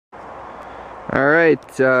Alright,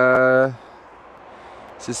 this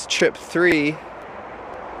is trip 3,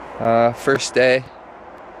 first day.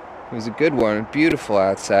 It was a good one, beautiful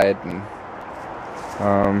outside, and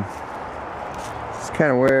it's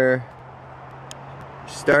kind of where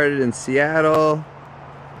started in Seattle,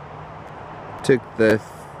 took the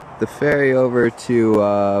ferry over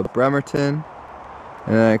to Bremerton,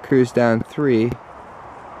 and then I cruised down 3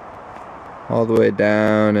 all the way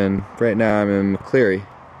down, and right now I'm in McCleary.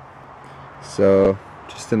 So,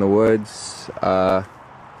 just in the woods,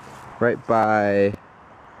 right by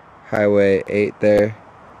Highway 8 there.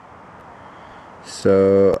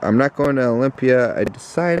 So, I'm not going to Olympia. I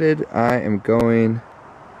decided I am going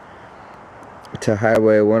to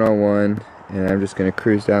Highway 101, and I'm just going to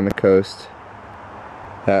cruise down the coast.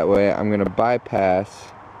 That way, I'm going to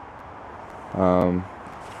bypass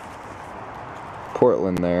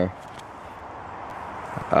Portland there.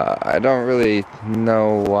 I don't really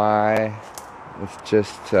know why. It's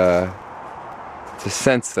just it's a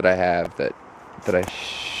sense that I have that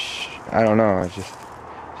I don't know. I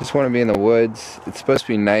just want to be in the woods. It's supposed to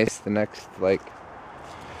be nice the next like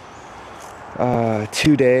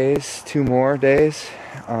 2 more days,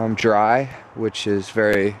 dry, which is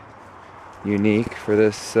very unique for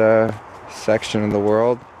this section of the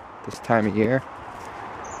world this time of year.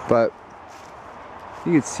 But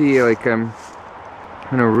you can see like I'm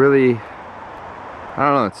in a really, I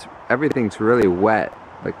don't know, everything's really wet.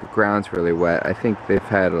 Like the ground's really wet. I think they've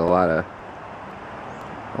had a lot of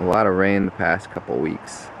rain the past couple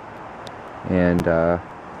weeks, and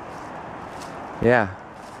yeah,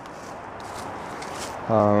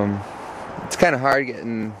 it's kind of hard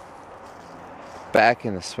getting back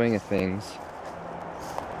in the swing of things.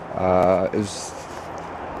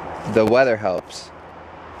 The weather helps,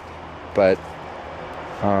 but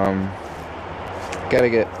gotta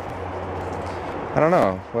get, I don't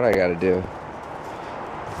know what I gotta do.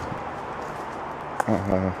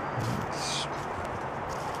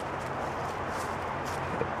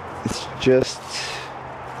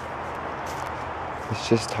 It's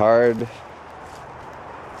just hard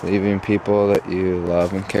leaving people that you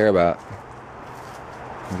love and care about.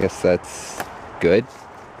 I guess that's good.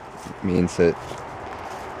 It means that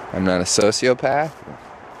I'm not a sociopath,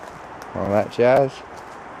 all that jazz.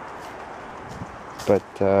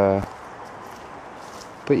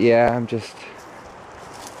 But yeah, I'm just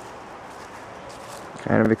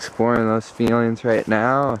kind of exploring those feelings right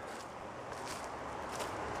now.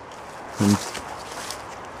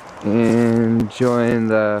 And enjoying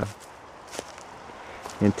the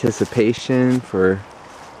anticipation for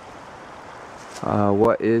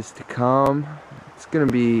what is to come. It's gonna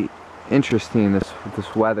be interesting,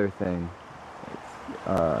 this weather thing.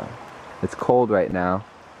 It's cold right now,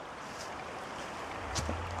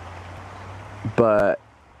 but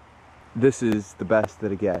this is the best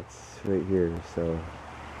that it gets right here.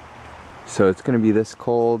 So it's gonna be this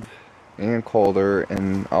cold and colder,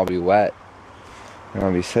 and I'll be wet, and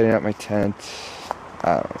I'll be setting up my tent.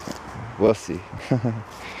 I don't know. We'll see.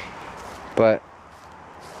 but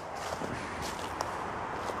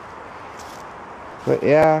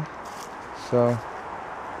yeah, so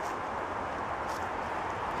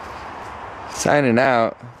signing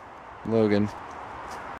out, Logan.